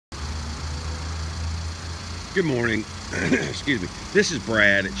Good morning. Excuse me. This is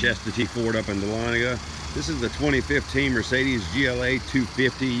Brad at Chester T Ford up in Dahlonega. This is the 2015 Mercedes GLA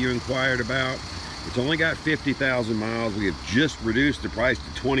 250 you inquired about. It's only got 50,000 miles. We have just reduced the price to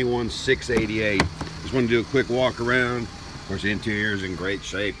 $21,688. Just want to do a quick walk around. Of course, the interior is in great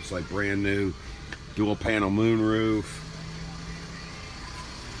shape. It's like brand new. Dual panel moonroof.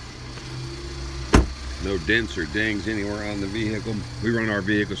 No dents or dings anywhere on the vehicle. We run our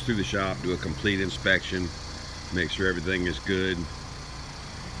vehicles through the shop, do a complete inspection, make sure everything is good.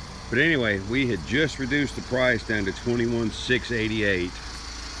 But anyway, we had just reduced the price down to $21,688.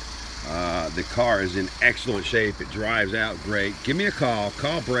 The car is in excellent shape. It drives out great. Give me a call.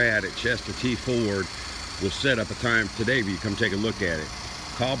 Call Brad at Chester T Ford. We'll set up a time today for you to come take a look at it.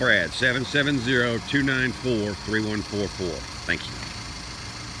 Call Brad, 770-294-3144. Thank you.